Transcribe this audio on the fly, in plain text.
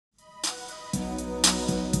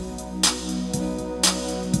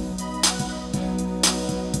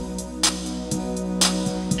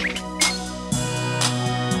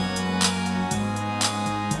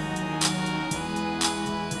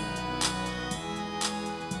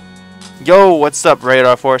Yo, what's up,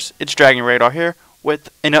 Radar Force? It's Dragon Radar here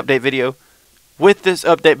with an update video. With this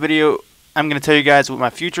update video, I'm going to tell you guys what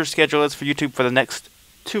my future schedule is for YouTube for the next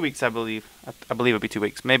 2 weeks, I believe. I believe it'll be 2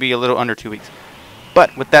 weeks, maybe a little under 2 weeks.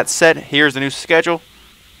 But with that said, here's the new schedule.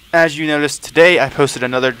 As you noticed, today I posted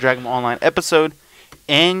another Dragon Ball Online episode,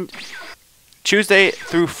 and Tuesday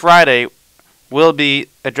through Friday will be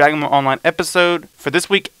a Dragon Ball Online episode for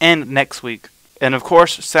this week and next week. And of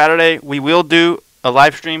course, Saturday we will do a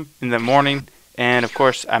live stream in the morning, and of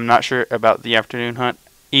course I'm not sure about the afternoon hunt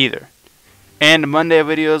either. And Monday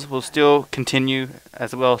videos will still continue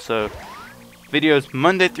as well, so videos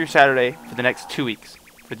Monday through Saturday for the next 2 weeks,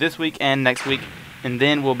 for this week and next week, and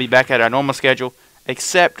then we'll be back at our normal schedule,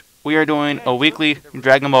 except we are doing a weekly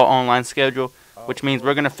Dragon Ball Online schedule, which means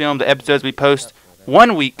we're going to film the episodes we post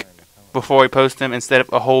 1 week before we post them instead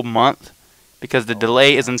of a whole month, because the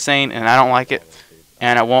delay is insane and I don't like it.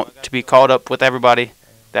 And I want to be caught up with everybody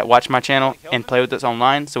that watch my channel and play with us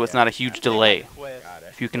online, so it's not a huge delay.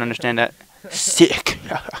 If you can understand that. Sick.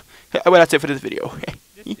 Well, that's it for this video.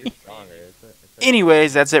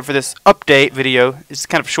 Anyways, that's it for this update video. It's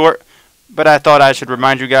kind of short, but I thought I should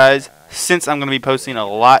remind you guys, since I'm going to be posting a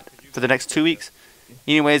lot for the next 2 weeks.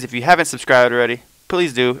 Anyways, if you haven't subscribed already,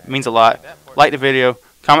 please do. It means a lot. Like the video,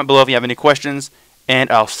 comment below if you have any questions, and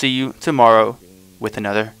I'll see you tomorrow with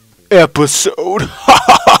another episode.